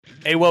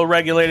A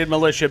well-regulated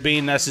militia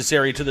being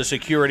necessary to the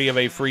security of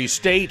a free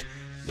state,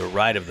 the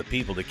right of the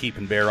people to keep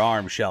and bear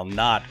arms shall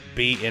not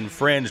be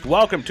infringed.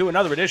 Welcome to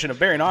another edition of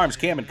Bearing Arms,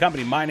 Cam and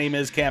Company. My name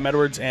is Cam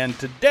Edwards, and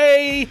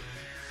today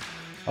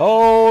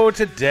we're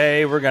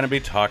going to be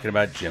talking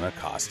about Jim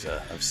Acosta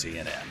of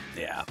CNN.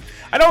 Yeah,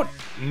 I don't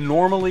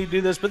normally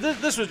do this, but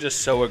this was just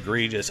so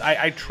egregious.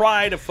 I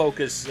try to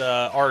focus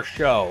our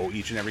show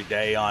each and every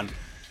day on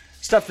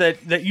stuff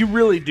that you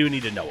really do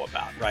need to know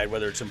about, right?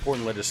 Whether it's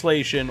important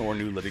legislation or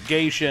new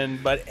litigation,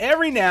 but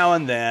every now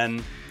and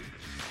then,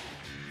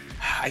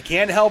 I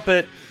can't help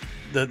it.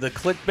 The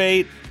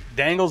clickbait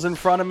dangles in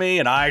front of me,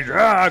 and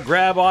I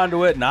grab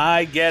onto it, and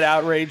I get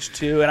outraged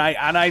too. And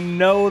I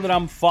know that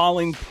I'm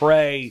falling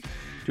prey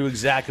to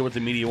exactly what the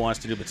media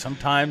wants to do. But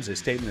sometimes a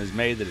statement is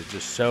made that is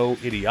just so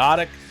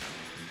idiotic,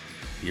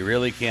 you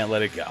really can't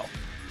let it go.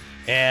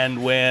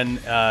 And when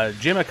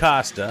Jim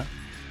Acosta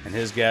and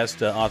his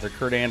guest, author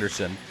Kurt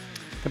Andersen,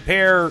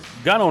 compare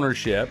gun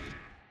ownership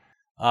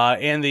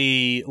and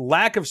the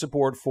lack of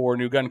support for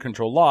new gun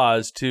control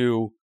laws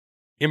to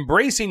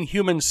embracing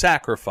human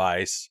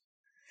sacrifice,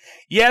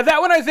 yeah,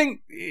 that one I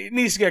think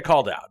needs to get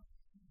called out.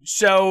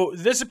 So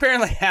this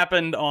apparently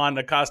happened on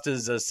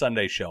Acosta's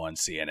Sunday show on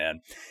CNN.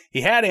 He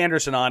had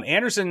Andersen on.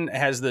 Andersen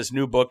has this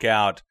new book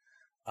out,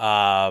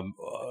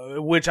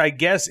 which I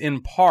guess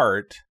in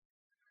part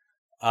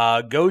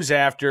goes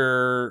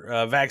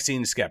after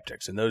vaccine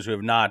skeptics and those who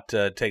have not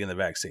taken the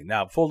vaccine.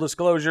 Now, full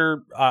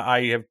disclosure,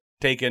 I've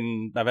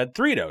had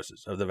 3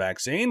 doses of the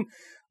vaccine.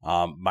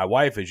 My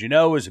wife, as you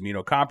know, is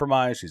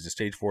immunocompromised. She's a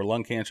stage 4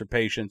 lung cancer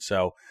patient.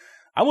 So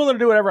I'm willing to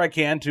do whatever I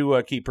can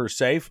to keep her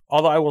safe.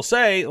 Although I will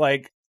say,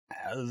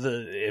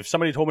 if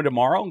somebody told me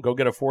tomorrow, go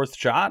get a 4th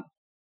shot,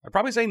 I'd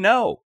probably say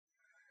no,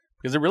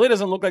 because it really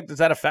doesn't look like it's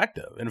that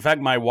effective. In fact,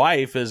 my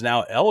wife is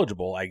now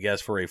eligible, I guess,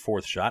 for a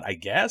 4th shot, I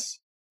guess.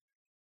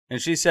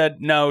 And she said,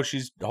 no,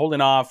 she's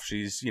holding off.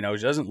 She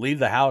doesn't leave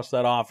the house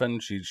that often.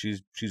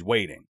 She's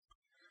waiting.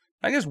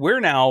 I guess we're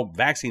now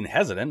vaccine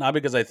hesitant, not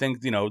because I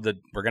think, that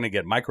we're going to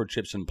get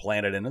microchips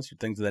implanted in us or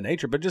things of that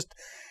nature, but just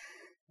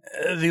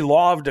the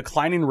law of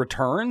declining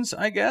returns,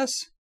 I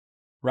guess,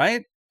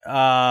 right?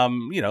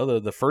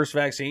 The first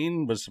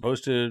vaccine was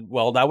supposed to,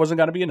 that wasn't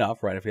going to be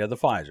enough, right? If you had the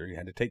Pfizer, you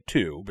had to take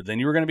 2, but then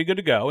you were going to be good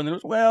to go. And then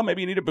it was,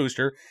 maybe you need a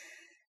booster.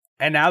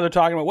 And now they're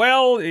talking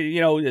about,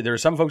 there are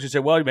some folks who say,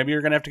 maybe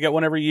you're going to have to get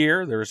one every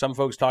year. There are some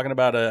folks talking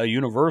about a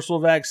universal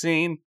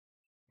vaccine.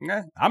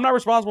 I'm not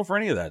responsible for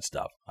any of that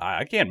stuff.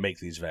 I can't make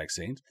these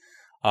vaccines.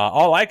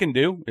 All I can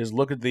do is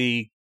look at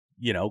the,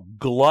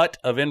 glut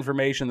of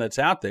information that's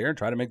out there and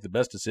try to make the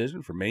best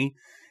decision for me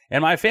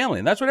and my family.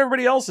 And that's what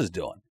everybody else is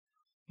doing.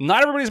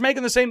 Not everybody's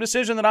making the same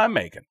decision that I'm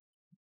making.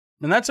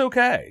 And that's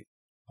okay.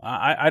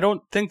 I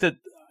don't think that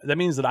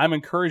means that I'm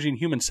encouraging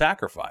human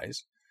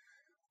sacrifice.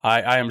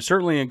 I am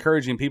certainly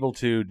encouraging people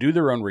to do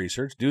their own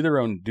research, do their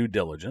own due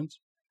diligence,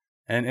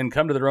 and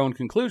come to their own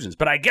conclusions.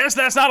 But I guess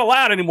that's not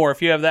allowed anymore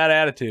if you have that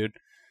attitude.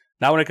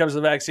 Not when it comes to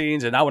the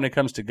vaccines and not when it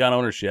comes to gun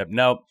ownership.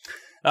 No.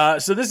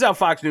 So this is how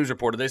Fox News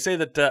reported. They say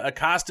that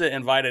Acosta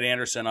invited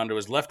Andersen onto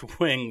his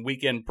left-wing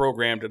weekend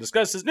program to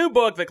discuss his new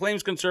book that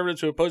claims conservatives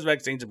who oppose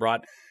vaccines have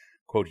brought,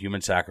 quote, human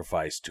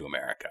sacrifice to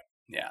America.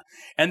 Yeah.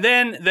 And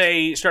then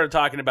they started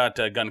talking about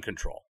gun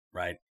control,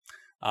 right?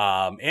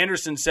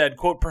 Andersen said,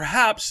 quote,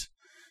 perhaps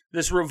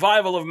this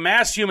revival of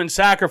mass human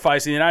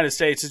sacrifice in the United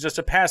States is just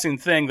a passing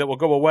thing that will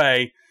go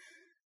away.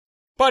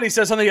 But he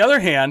says, on the other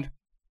hand,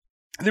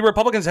 the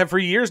Republicans have for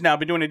years now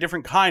been doing a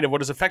different kind of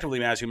what is effectively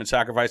mass human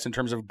sacrifice in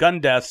terms of gun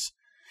deaths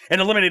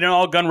and eliminating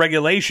all gun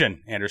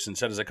regulation, Andersen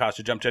said as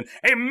Acosta jumped in.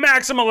 A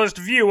maximalist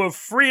view of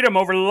freedom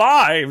over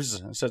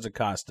lives, says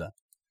Acosta.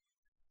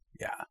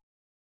 Yeah.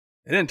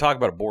 They didn't talk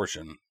about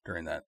abortion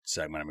during that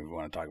segment. I mean, we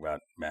want to talk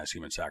about mass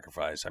human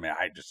sacrifice. I mean,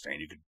 I just saying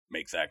you could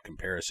make that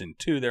comparison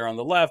too there on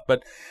the left,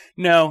 but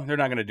no, they're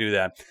not going to do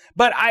that.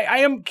 But I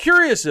am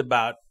curious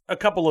about a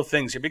couple of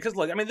things here because,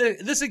 look, I mean,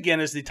 this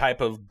again is the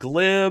type of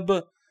glib,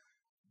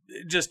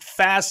 just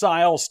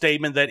facile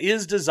statement that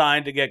is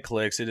designed to get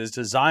clicks. It is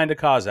designed to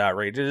cause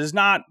outrage. It is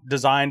not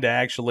designed to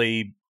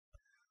actually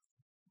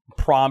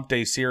prompt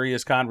a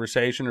serious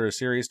conversation or a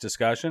serious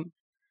discussion.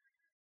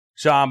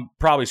 So I'm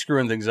probably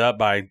screwing things up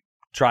by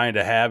trying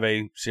to have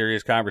a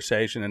serious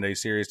conversation and a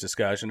serious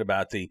discussion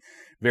about the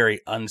very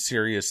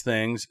unserious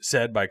things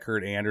said by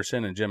Kurt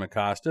Andersen and Jim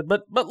Acosta.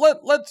 But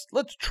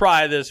let's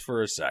try this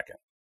for a second.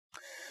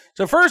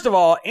 So first of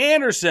all,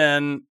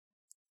 Andersen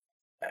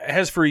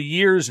has for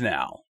years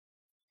now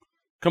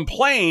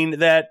complained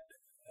that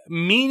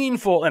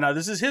meaningful, and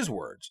this is his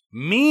words,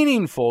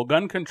 meaningful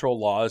gun control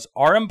laws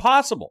are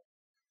impossible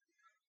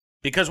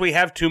because we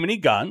have too many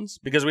guns,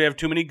 because we have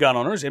too many gun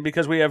owners, and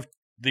because we have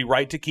the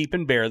right to keep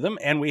and bear them,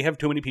 and we have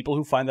too many people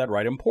who find that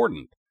right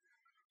important.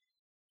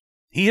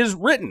 He has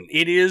written,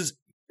 it is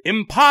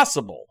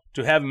impossible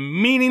to have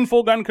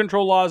meaningful gun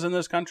control laws in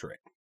this country.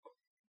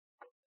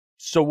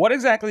 So what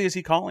exactly is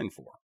he calling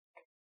for?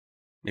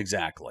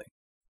 Exactly.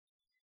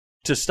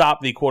 To stop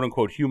the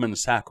quote-unquote human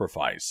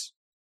sacrifice.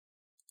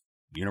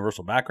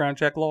 Universal background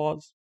check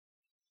laws?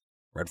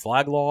 Red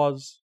flag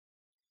laws?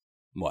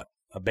 what?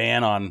 A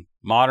ban on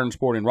modern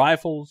sporting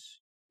rifles?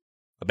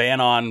 A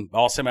ban on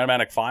all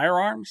semi-automatic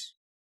firearms?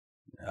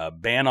 A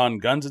ban on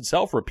guns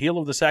itself? Repeal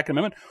of the Second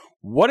Amendment?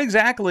 What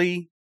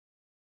exactly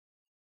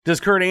does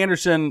Kurt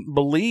Andersen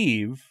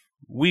believe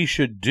we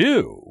should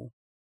do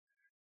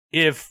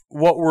if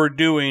what we're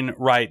doing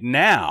right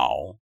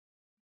now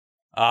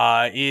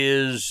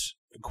is,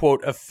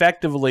 quote,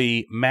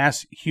 effectively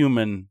mass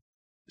human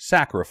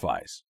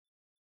sacrifice?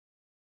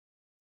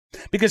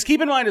 Because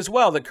keep in mind as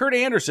well that Kurt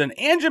Andersen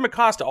and Jim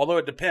Acosta, although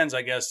it depends,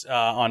 I guess,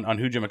 on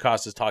who Jim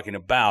Acosta is talking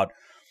about,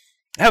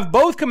 have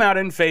both come out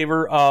in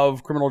favor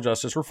of criminal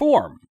justice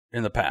reform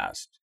in the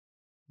past.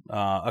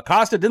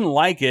 Acosta didn't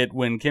like it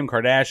when Kim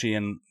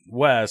Kardashian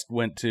West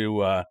went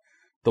to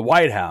the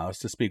White House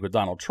to speak with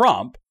Donald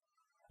Trump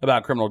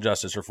about criminal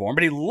justice reform,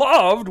 but he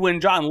loved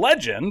when John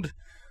Legend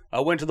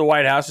went to the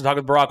White House to talk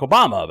with Barack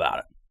Obama about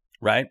it,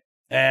 right?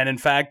 And in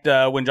fact,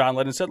 when John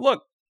Legend said,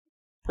 look,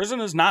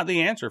 prison is not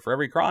the answer for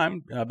every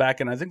crime,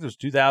 back in, I think it was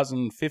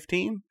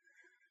 2015,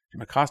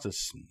 Jim Acosta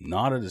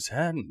nodded his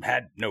head and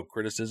had no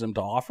criticism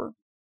to offer.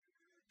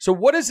 So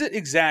what is it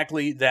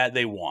exactly that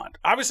they want?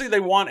 Obviously,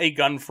 they want a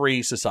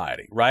gun-free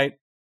society, right?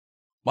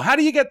 Well, how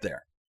do you get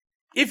there?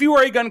 If you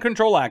are a gun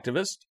control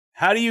activist,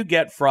 how do you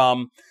get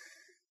from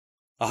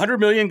 100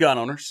 million gun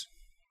owners,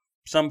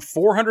 some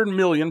 400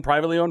 million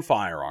privately owned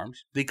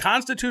firearms, the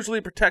constitutionally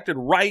protected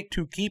right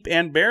to keep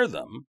and bear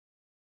them,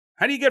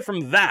 how do you get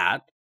from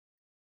that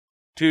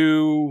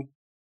to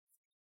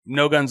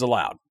no guns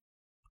allowed,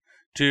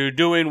 to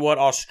doing what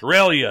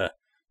Australia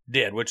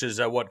did, which is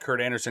what Kurt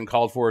Andersen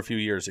called for a few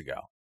years ago?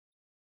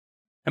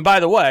 And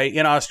by the way,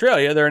 in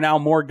Australia, there are now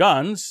more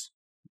guns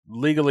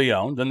legally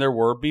owned than there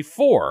were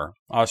before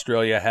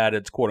Australia had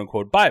its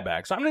quote-unquote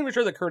buyback. So I'm not even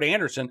sure that Kurt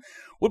Andersen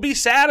would be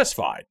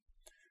satisfied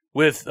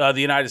with the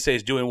United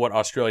States doing what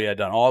Australia had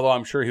done, although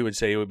I'm sure he would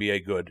say it would be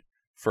a good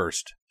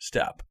first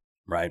step,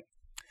 right?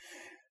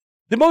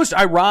 The most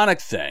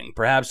ironic thing,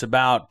 perhaps,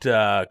 about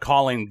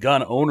calling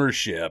gun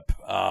ownership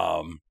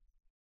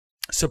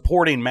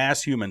supporting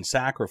mass human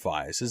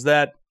sacrifice is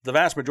that the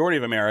vast majority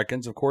of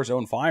Americans, of course,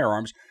 own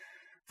firearms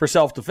for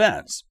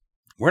self-defense.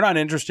 We're not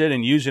interested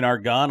in using our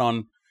gun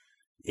on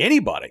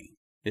anybody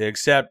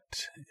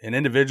except an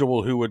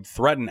individual who would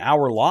threaten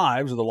our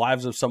lives or the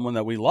lives of someone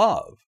that we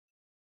love,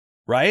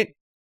 right?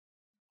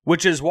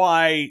 Which is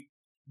why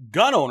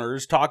gun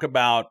owners talk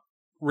about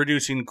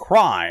reducing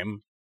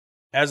crime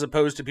as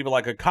opposed to people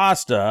like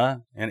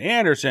Acosta and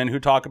Andersen who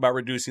talk about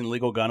reducing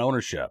legal gun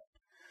ownership.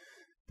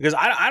 Because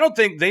I don't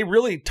think they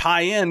really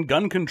tie in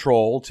gun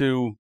control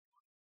to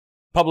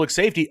public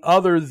safety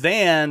other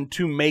than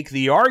to make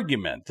the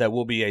argument that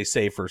we'll be a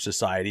safer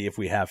society if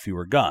we have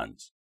fewer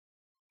guns.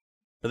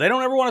 But they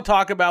don't ever want to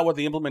talk about what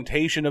the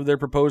implementation of their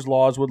proposed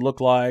laws would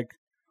look like,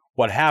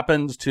 what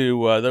happens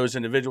to those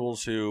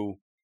individuals who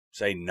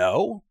say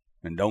no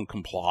and don't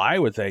comply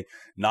with a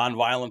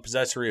nonviolent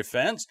possessory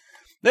offense.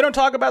 They don't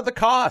talk about the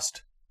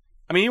cost.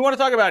 I mean, you want to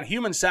talk about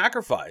human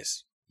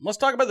sacrifice. Let's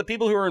talk about the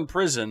people who are in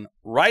prison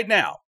right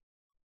now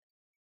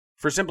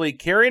for simply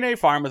carrying a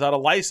firearm without a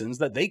license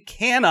that they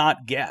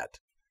cannot get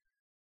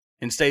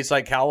in states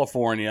like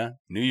California,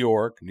 New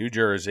York, New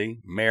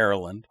Jersey,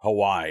 Maryland,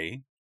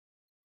 Hawaii.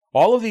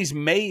 All of these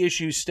may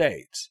issue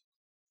states.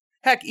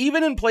 Heck,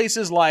 even in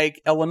places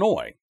like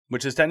Illinois,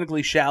 which is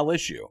technically shall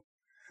issue,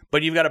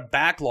 but you've got a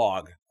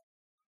backlog,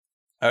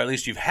 or at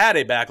least you've had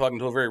a backlog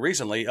until very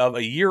recently, of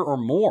a year or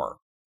more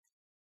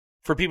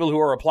for people who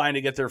are applying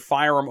to get their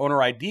firearm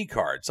owner ID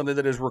card, something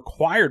that is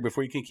required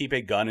before you can keep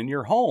a gun in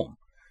your home.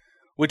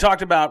 We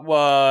talked about,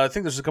 I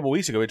think this was a couple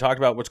weeks ago, we talked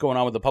about what's going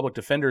on with the public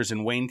defenders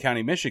in Wayne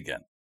County,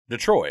 Michigan,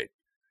 Detroit,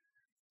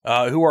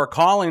 who are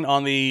calling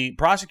on the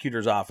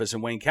prosecutor's office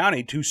in Wayne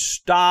County to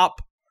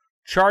stop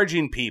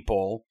charging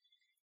people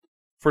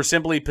for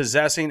simply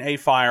possessing a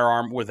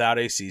firearm without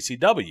a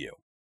CCW.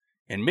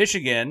 In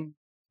Michigan,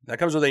 that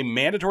comes with a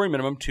mandatory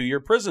minimum 2-year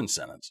prison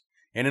sentence.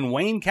 And in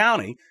Wayne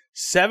County,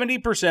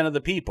 70% of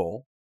the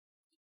people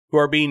who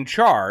are being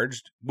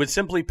charged with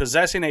simply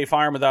possessing a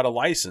firearm without a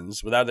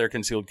license, without their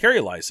concealed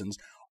carry license,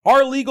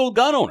 are legal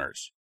gun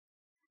owners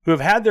who have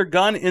had their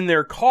gun in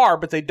their car,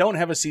 but they don't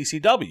have a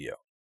CCW.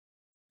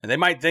 And they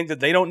might think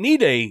that they don't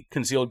need a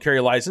concealed carry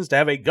license to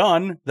have a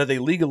gun that they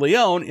legally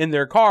own in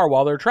their car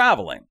while they're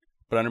traveling.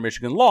 But under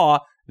Michigan law,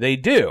 they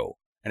do.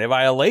 And a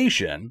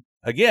violation,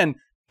 again,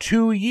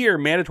 2-year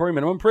mandatory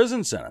minimum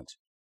prison sentence.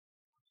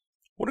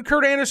 What do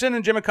Kurt Andersen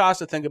and Jim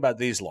Acosta think about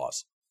these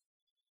laws?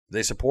 Do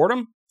they support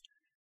them?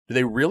 Do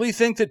they really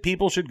think that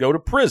people should go to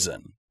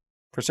prison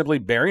for simply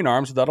bearing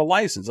arms without a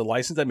license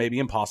that may be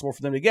impossible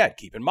for them to get?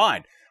 Keep in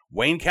mind,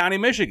 Wayne County,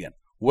 Michigan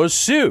was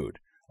sued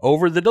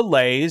over the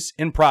delays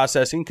in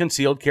processing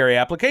concealed carry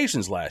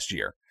applications last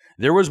year.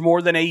 There was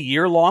more than a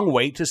year-long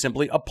wait to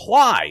simply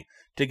apply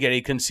to get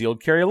a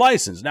concealed carry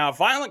license. Now, if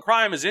violent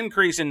crime is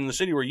increasing in the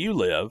city where you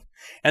live,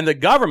 and the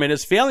government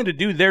is failing to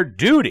do their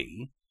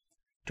duty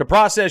to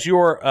process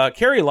your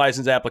carry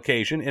license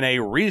application in a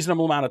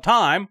reasonable amount of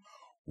time,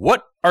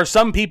 what are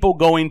some people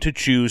going to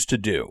choose to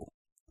do?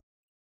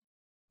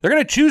 They're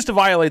going to choose to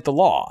violate the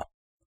law.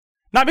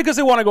 Not because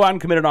they want to go out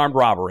and commit an armed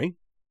robbery,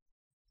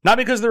 not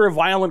because they're a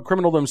violent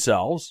criminal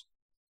themselves,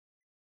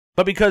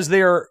 but because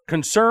they're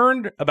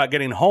concerned about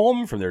getting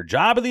home from their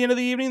job at the end of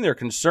the evening. They're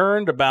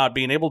concerned about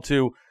being able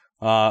to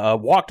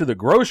walk to the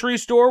grocery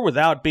store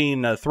without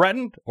being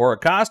threatened or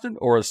accosted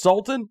or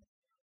assaulted.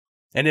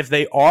 And if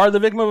they are the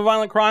victim of a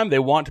violent crime, they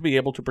want to be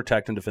able to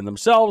protect and defend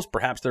themselves,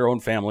 perhaps their own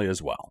family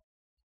as well.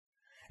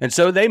 And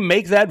so they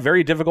make that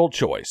very difficult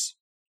choice,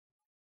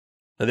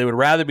 that they would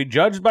rather be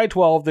judged by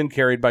 12 than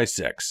carried by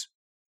 6.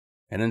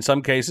 And in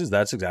some cases,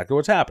 that's exactly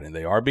what's happening.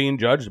 They are being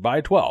judged by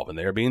 12, and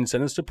they are being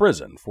sentenced to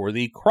prison for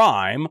the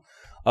crime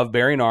of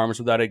bearing arms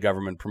without a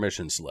government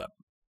permission slip.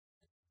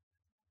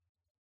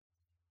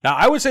 Now,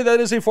 I would say that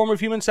is a form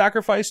of human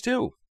sacrifice,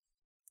 too.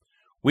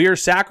 We are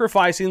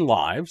sacrificing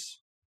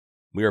lives.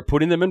 We are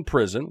putting them in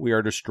prison. We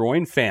are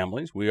destroying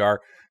families. We are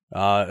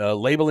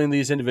labeling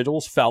these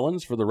individuals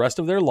felons for the rest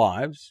of their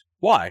lives.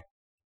 Why?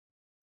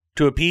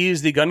 To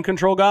appease the gun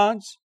control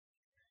gods?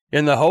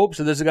 In the hopes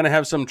that this is going to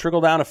have some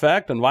trickle-down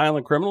effect on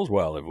violent criminals?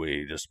 Well, if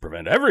we just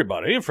prevent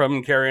everybody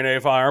from carrying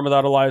a firearm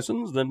without a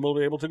license, then we'll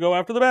be able to go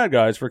after the bad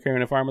guys for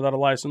carrying a firearm without a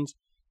license.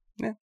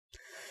 Yeah.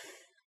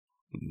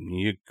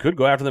 You could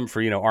go after them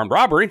for, armed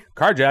robbery,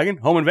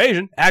 carjacking, home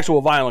invasion,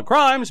 actual violent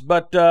crimes,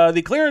 but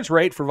the clearance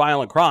rate for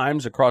violent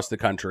crimes across the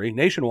country,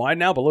 nationwide,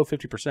 now below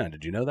 50%.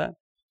 Did you know that?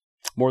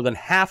 More than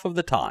half of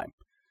the time,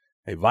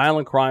 a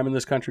violent crime in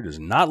this country does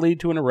not lead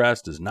to an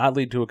arrest, does not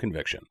lead to a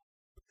conviction.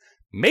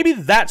 Maybe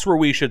that's where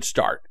we should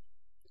start.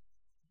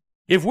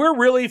 If we're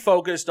really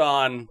focused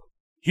on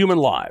human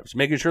lives,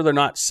 making sure they're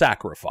not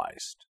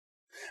sacrificed,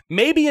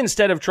 maybe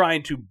instead of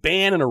trying to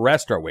ban and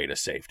arrest our way to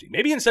safety,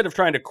 maybe instead of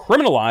trying to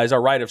criminalize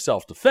our right of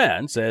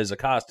self-defense, as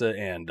Acosta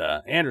and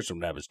Anderson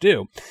would have us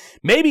do,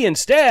 maybe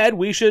instead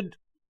we should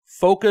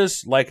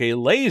focus like a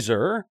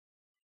laser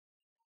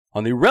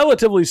on the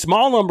relatively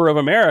small number of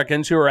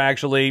Americans who are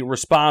actually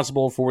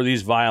responsible for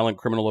these violent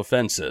criminal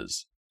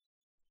offenses.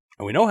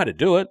 And we know how to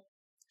do it.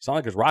 It's not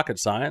like it's rocket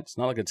science. It's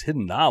not like it's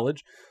hidden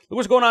knowledge. Look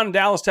what's going on in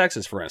Dallas,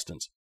 Texas, for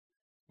instance,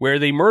 where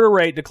the murder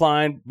rate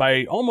declined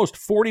by almost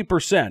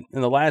 40%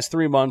 in the last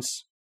 3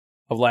 months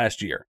of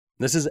last year.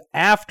 This is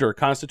after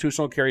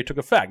constitutional carry took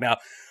effect. Now,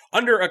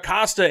 under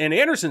Acosta and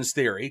Anderson's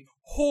theory,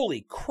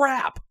 holy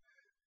crap,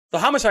 the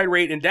homicide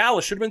rate in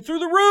Dallas should have been through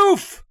the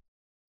roof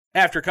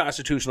after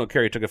constitutional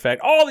carry took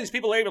effect. All these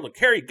people able to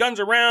carry guns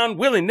around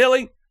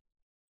willy-nilly,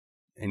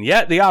 and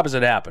yet the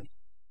opposite happened.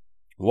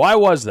 Why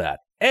was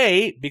that?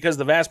 A, because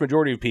the vast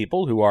majority of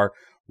people who are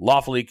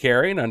lawfully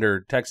carrying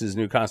under Texas'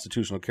 new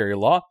constitutional carry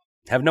law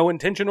have no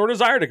intention or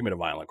desire to commit a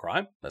violent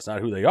crime. That's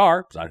not who they are.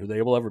 It's not who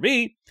they will ever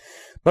be.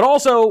 But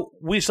also,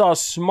 we saw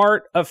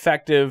smart,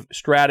 effective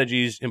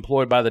strategies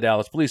employed by the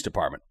Dallas Police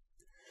Department.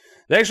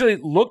 They actually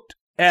looked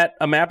at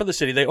a map of the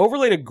city. They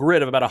overlaid a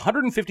grid of about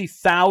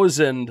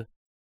 150,000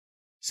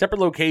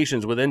 separate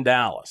locations within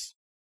Dallas.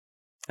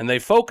 And they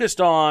focused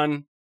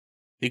on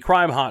the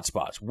crime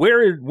hotspots.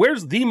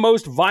 Where's the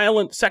most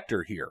violent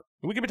sector here?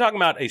 We could be talking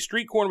about a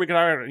street corner. We could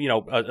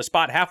talk, a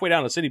spot halfway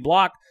down the city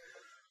block.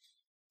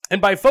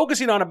 And by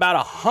focusing on about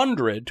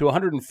 100 to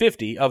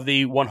 150 of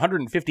the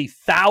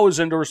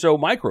 150,000 or so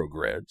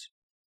microgrids,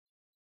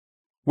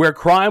 where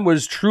crime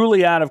was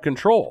truly out of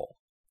control,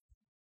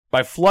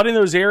 by flooding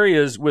those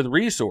areas with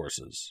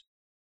resources,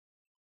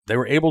 they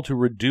were able to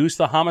reduce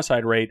the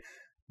homicide rate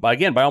by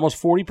almost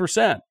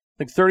 40%. I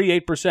think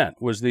 38%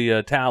 was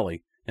the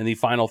tally in the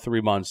final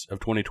 3 months of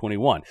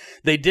 2021.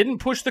 They didn't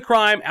push the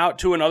crime out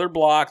to another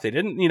block. They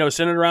didn't,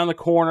 send it around the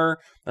corner.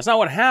 That's not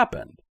what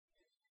happened.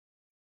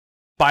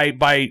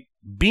 By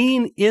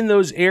being in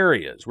those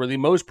areas where the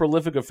most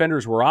prolific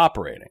offenders were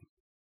operating,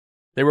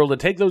 they were able to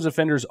take those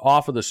offenders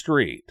off of the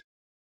street.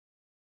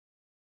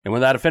 And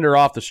when that offender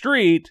off the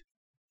street,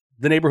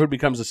 the neighborhood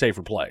becomes a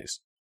safer place.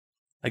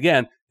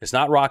 Again, it's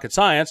not rocket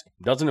science.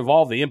 It doesn't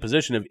involve the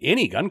imposition of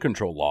any gun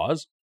control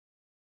laws.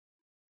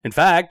 In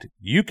fact,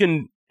 you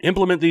can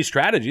implement these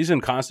strategies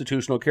in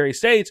constitutional carry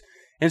states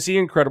and see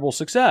incredible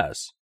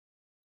success.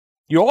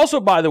 You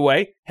also, by the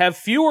way, have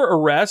fewer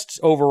arrests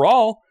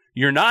overall.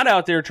 You're not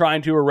out there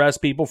trying to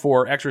arrest people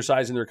for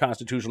exercising their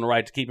constitutional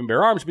right to keep and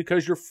bear arms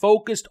because you're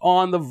focused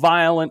on the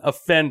violent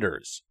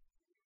offenders.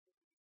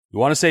 You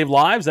want to save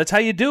lives? That's how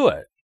you do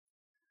it.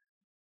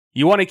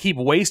 You want to keep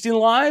wasting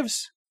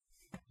lives?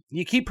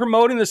 You keep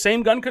promoting the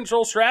same gun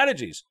control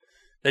strategies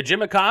that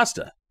Jim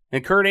Acosta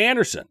and Kurt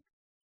Anderson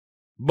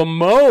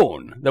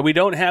bemoan that we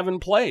don't have in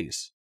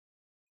place.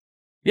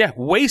 Yeah,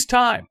 waste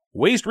time,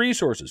 waste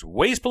resources,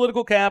 waste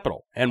political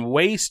capital, and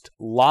waste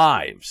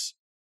lives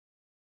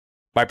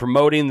by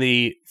promoting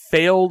the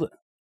failed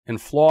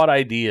and flawed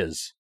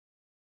ideas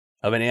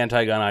of an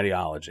anti-gun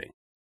ideology.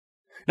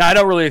 Now, I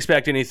don't really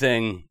expect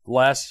anything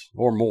less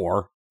or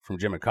more from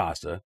Jim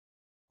Acosta,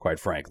 quite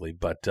frankly,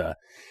 but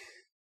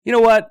you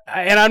know what?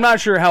 And I'm not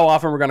sure how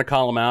often we're going to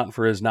call him out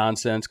for his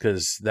nonsense,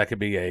 because that could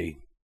be a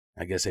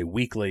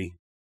weekly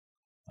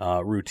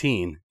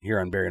routine here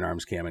on Bearing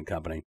Arms Cam and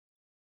Company.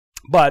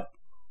 But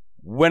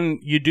when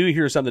you do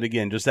hear something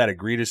again, just that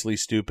egregiously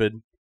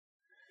stupid,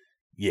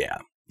 yeah,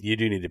 you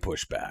do need to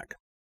push back.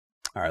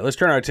 All right, let's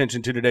turn our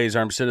attention to today's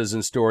Armed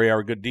Citizen story,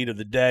 our good deed of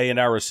the day, and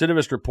our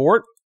recidivist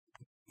report,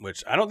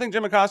 which I don't think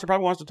Jim Acosta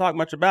probably wants to talk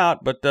much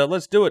about, but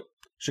let's do it.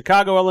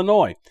 Chicago,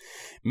 Illinois.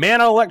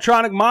 Man on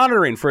electronic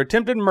monitoring for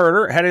attempted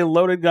murder had a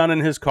loaded gun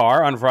in his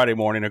car on Friday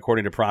morning,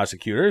 according to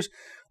prosecutors.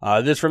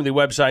 This from the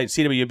website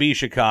CWB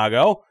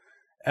Chicago.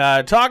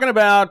 Talking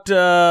about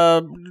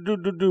Rayvon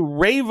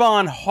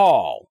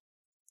Hall,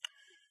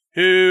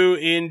 who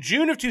in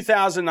June of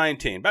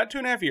 2019, about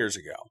 2.5 years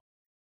ago,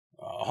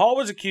 Hall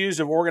was accused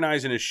of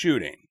organizing a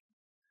shooting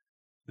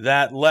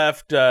that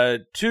left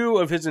two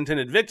of his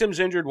intended victims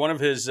injured, one of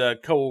his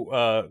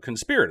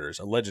co-conspirators,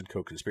 alleged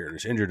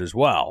co-conspirators, injured as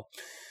well.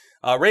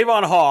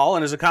 Rayvon Hall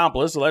and his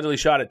accomplice allegedly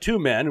shot at two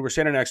men who were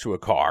standing next to a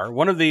car.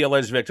 One of the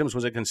alleged victims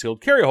was a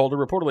concealed carry holder,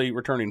 reportedly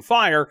returning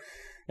fire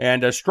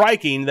and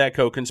striking that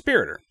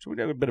co-conspirator. So we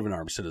have a bit of an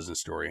armed citizen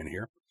story in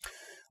here.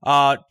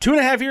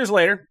 2.5 years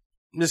later,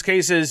 this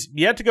case is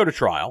yet to go to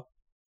trial.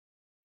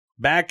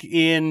 Back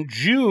in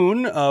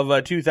June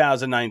of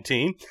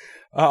 2019,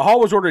 Hall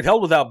was ordered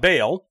held without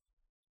bail,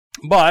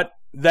 but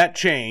that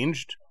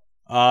changed.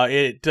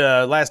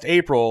 Last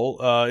April,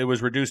 it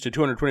was reduced to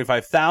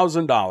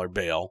 $225,000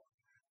 bail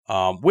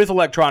with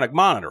electronic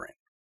monitoring.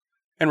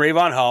 And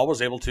Rayvon Hall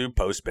was able to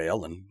post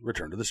bail and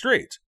return to the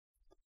streets.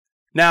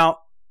 Now,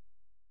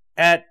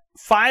 at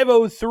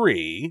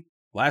 5:03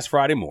 last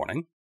Friday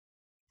morning,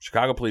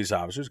 Chicago police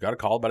officers got a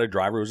call about a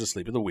driver who was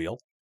asleep at the wheel,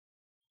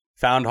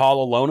 found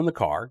Hall alone in the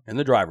car, in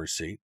the driver's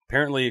seat,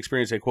 apparently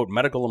experienced a, quote,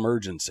 medical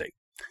emergency.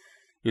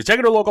 He was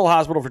taken to a local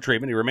hospital for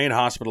treatment. He remained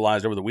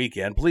hospitalized over the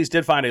weekend. Police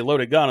did find a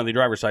loaded gun on the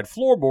driver's side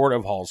floorboard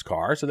of Hall's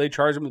car, so they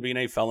charged him with being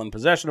a felon in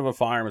possession of a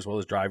firearm as well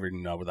as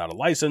driving without a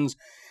license.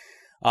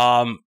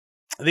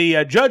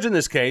 The judge in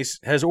this case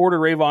has ordered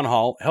Rayvon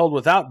Hall held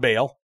without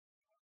bail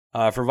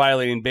for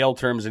violating bail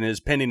terms in his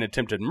pending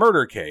attempted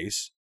murder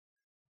case,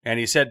 and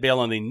he set bail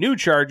on the new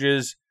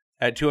charges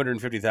at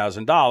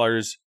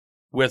 $250,000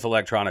 with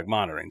electronic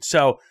monitoring.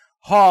 So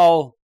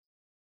Hall,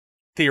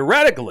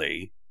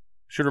 theoretically,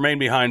 should remain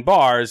behind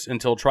bars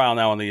until trial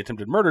now on the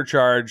attempted murder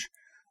charge,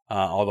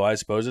 although I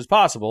suppose it's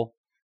possible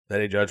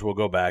that a judge will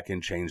go back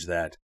and change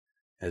that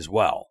as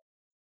well.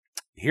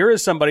 Here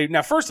is somebody...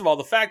 Now, first of all,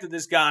 the fact that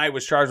this guy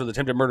was charged with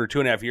attempted murder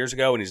 2.5 years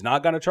ago and he's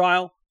not gone to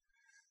trial,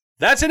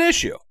 that's an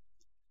issue.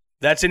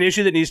 That's an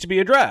issue that needs to be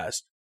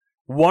addressed.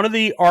 One of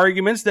the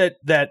arguments that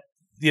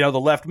the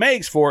left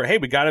makes for, hey,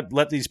 we got to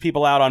let these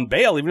people out on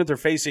bail, even if they're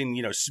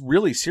facing,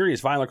 really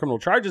serious violent criminal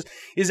charges,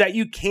 is that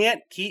you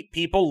can't keep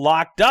people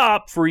locked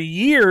up for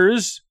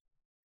years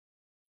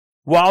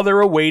while they're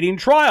awaiting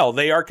trial.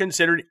 They are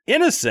considered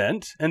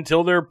innocent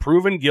until they're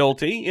proven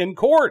guilty in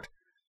court.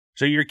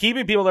 So you're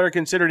keeping people that are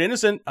considered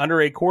innocent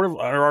under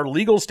under our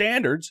legal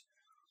standards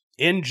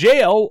in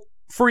jail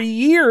for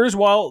years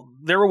while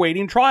they're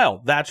awaiting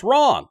trial. That's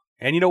wrong.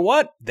 And you know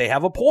what? They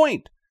have a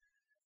point.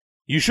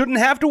 You shouldn't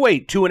have to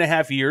wait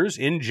 2.5 years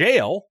in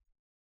jail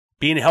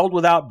being held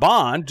without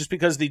bond just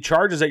because the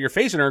charges that you're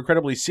facing are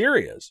incredibly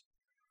serious.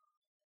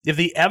 If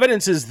the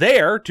evidence is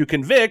there to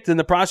convict, then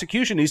the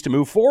prosecution needs to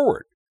move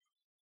forward.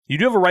 You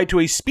do have a right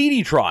to a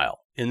speedy trial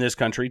in this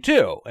country,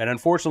 too. And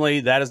unfortunately,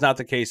 that is not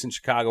the case in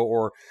Chicago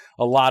or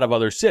a lot of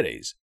other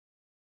cities.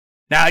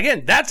 Now,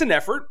 again, that's an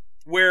effort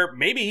where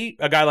maybe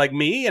a guy like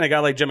me and a guy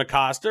like Jim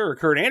Acosta or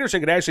Kurt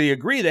Anderson could actually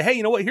agree that, hey,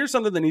 you know what, here's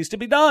something that needs to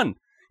be done.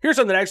 Here's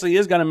something that actually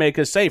is going to make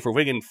us safer. If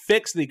we can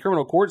fix the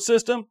criminal court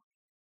system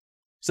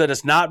so that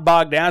it's not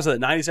bogged down, so that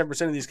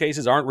 97% of these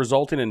cases aren't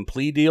resulting in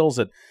plea deals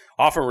that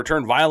often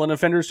return violent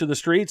offenders to the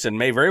streets and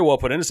may very well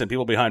put innocent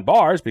people behind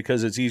bars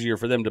because it's easier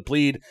for them to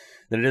plead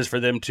than it is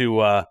for them to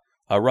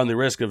run the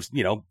risk of,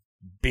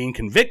 being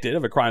convicted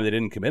of a crime they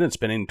didn't commit and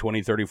spending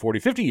 20, 30, 40,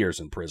 50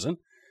 years in prison.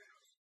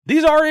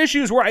 These are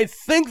issues where I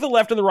think the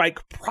left and the right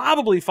could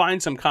probably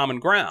find some common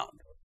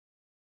ground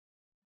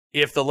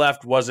if the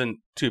left wasn't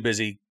too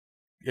busy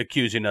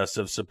accusing us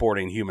of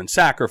supporting human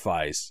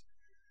sacrifice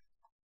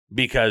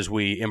because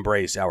we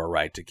embrace our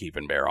right to keep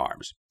and bear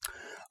arms.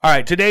 All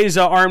right, today's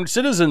armed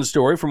citizen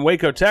story from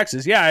Waco,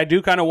 Texas. Yeah, I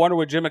do kind of wonder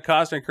what Jim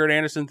Acosta and Kurt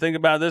Anderson think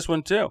about this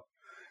one, too,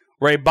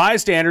 where a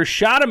bystander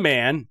shot a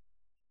man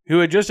who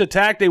had just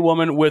attacked a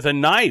woman with a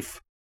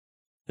knife.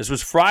 This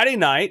was Friday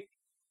night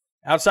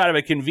outside of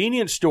a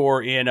convenience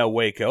store in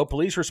Waco.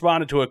 Police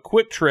responded to a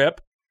quick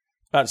trip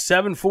about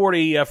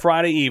 7:40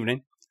 Friday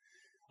evening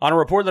on a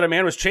report that a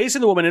man was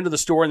chasing the woman into the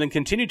store and then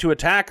continued to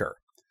attack her.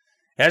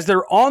 As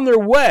they're on their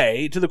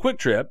way to the quick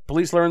trip,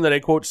 police learned that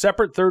a, quote,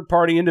 separate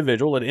third-party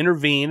individual had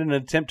intervened in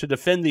an attempt to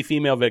defend the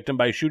female victim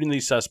by shooting the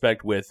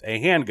suspect with a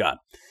handgun.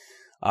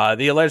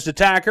 The alleged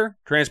attacker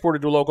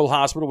transported to a local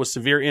hospital with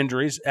severe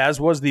injuries,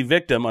 as was the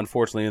victim,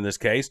 unfortunately, in this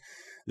case.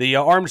 The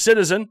armed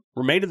citizen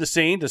remained at the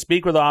scene to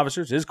speak with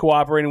officers, is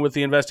cooperating with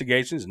the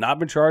investigation, has not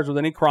been charged with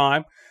any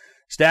crime.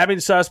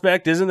 Stabbing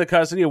suspect is in the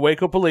custody of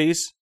Waco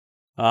police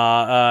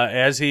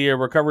as he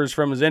recovers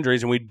from his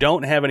injuries, and we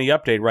don't have any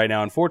update right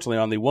now, unfortunately,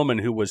 on the woman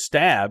who was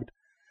stabbed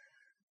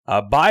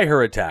by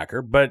her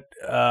attacker, but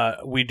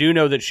we do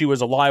know that she was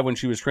alive when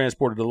she was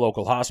transported to the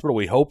local hospital.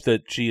 We hope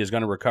that she is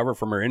going to recover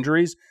from her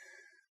injuries.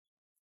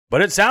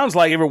 But it sounds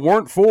like if it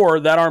weren't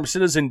for that armed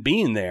citizen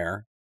being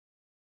there,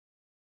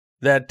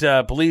 that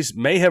police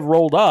may have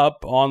rolled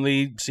up on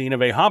the scene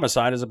of a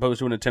homicide as opposed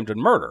to an attempted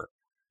murder.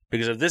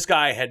 Because if this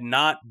guy had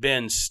not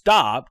been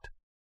stopped,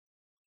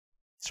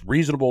 it's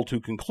reasonable to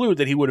conclude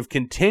that he would have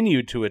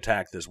continued to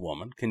attack this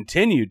woman,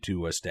 continued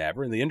to stab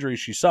her, and the injuries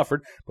she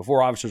suffered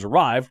before officers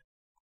arrived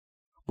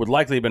would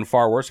likely have been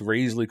far worse and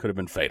very easily could have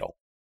been fatal.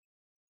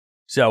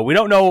 So we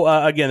don't know.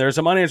 Again, there are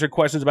some unanswered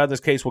questions about this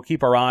case. We'll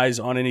keep our eyes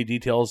on any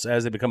details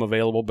as they become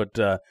available,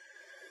 but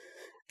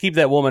keep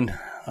that woman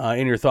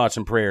in your thoughts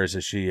and prayers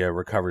as she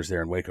recovers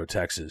there in Waco,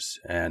 Texas.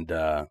 And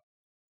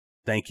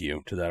thank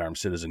you to that armed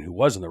citizen who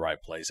was in the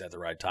right place at the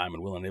right time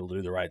and willing and able to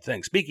do the right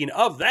thing. Speaking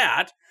of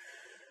that,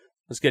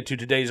 let's get to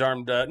today's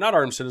not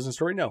armed citizen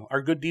story, no,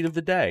 our good deed of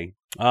the day.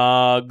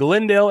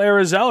 Glendale,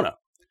 Arizona,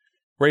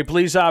 where a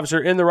police officer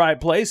in the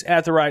right place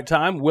at the right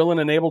time, willing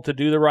and able to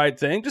do the right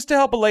thing, just to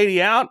help a lady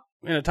out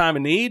in a time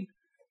of need.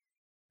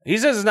 He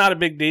says it's not a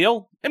big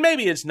deal, and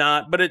maybe it's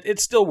not, but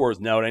it's still worth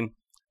noting.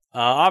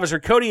 Officer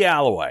Cody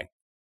Alloway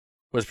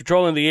was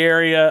patrolling the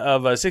area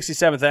of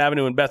 67th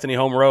Avenue and Bethany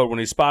Home Road when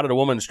he spotted a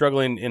woman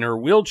struggling in her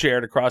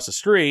wheelchair to cross the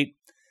street.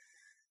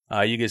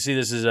 You can see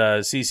this is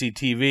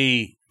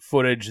CCTV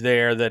footage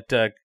there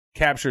that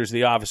captures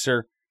the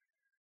officer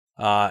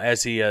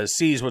as he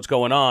sees what's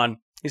going on.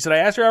 He said, I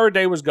asked her how her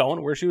day was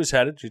going, where she was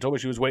headed. She told me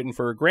she was waiting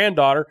for her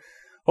granddaughter,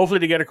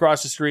 hopefully to get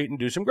across the street and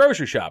do some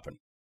grocery shopping.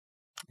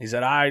 He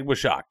said, I was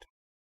shocked.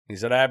 He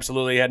said, I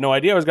absolutely had no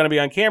idea I was going to be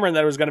on camera and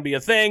that it was going to be a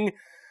thing.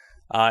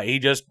 He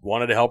just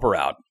wanted to help her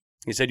out.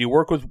 He said, you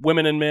work with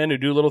women and men who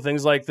do little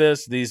things like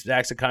this, these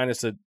acts of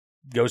kindness that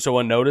go so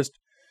unnoticed.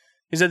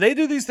 He said, they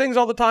do these things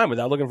all the time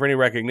without looking for any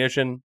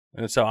recognition.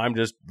 And so I'm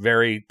just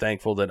very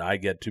thankful that I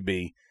get to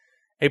be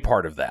a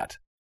part of that.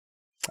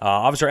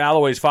 Officer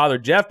Alloway's father,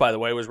 Jeff, by the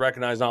way, was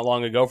recognized not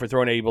long ago for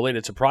throwing a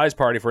belated surprise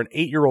party for an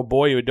 8-year-old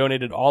boy who had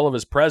donated all of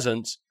his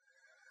presents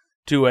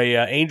to a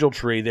angel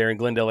tree there in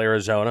Glendale,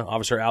 Arizona.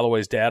 Officer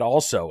Alloway's dad,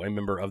 also a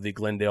member of the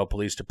Glendale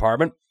Police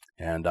Department.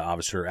 And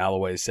Officer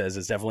Alloway says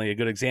it's definitely a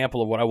good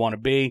example of what I want to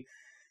be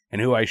and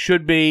who I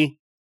should be.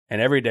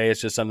 And every day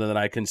it's just something that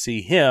I can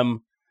see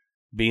him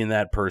being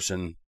that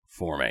person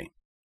for me.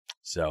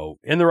 So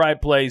in the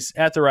right place,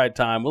 at the right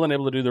time, willing and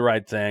able to do the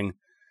right thing.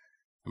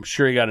 I'm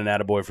sure he got an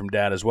attaboy from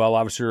Dad as well.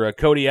 Officer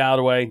Cody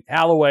Alloway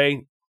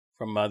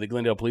from the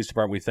Glendale Police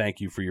Department, we thank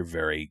you for your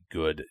very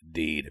good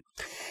deed.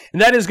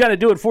 And that is going to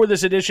do it for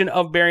this edition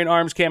of Bearing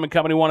Arms Cam and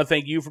Company. I want to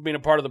thank you for being a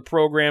part of the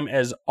program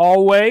as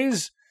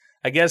always.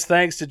 I guess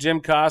thanks to Jim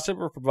Costa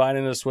for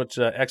providing us with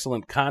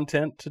excellent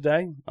content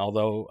today,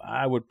 although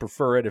I would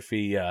prefer it if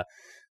he,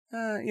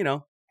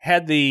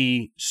 had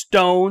the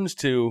stones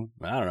to,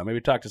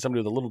 maybe talk to somebody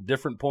with a little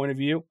different point of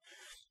view.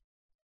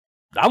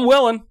 I'm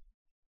willing.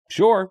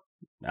 Sure.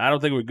 I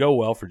don't think it would go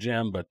well for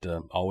Jim, but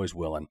always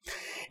willing.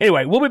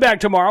 Anyway, we'll be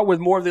back tomorrow with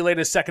more of the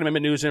latest Second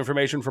Amendment news and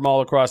information from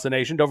all across the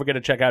nation. Don't forget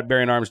to check out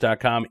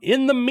BearingArms.com.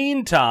 In the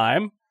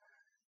meantime,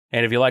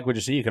 and if you like what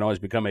you see, you can always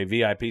become a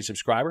VIP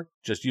subscriber.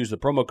 Just use the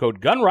promo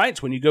code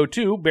GUNRIGHTS when you go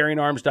to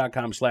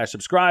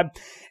BearingArms.com/subscribe,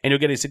 and you'll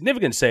get a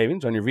significant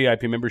savings on your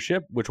VIP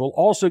membership, which will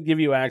also give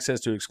you access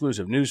to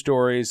exclusive news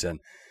stories and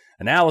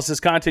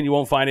analysis content you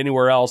won't find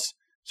anywhere else.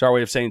 It's our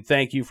way of saying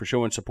thank you for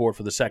showing support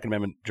for the Second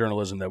Amendment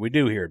journalism that we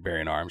do here at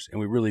Bearing Arms,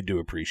 and we really do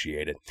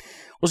appreciate it.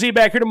 We'll see you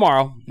back here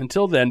tomorrow.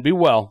 Until then, be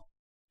well,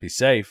 be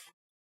safe,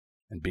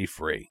 and be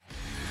free.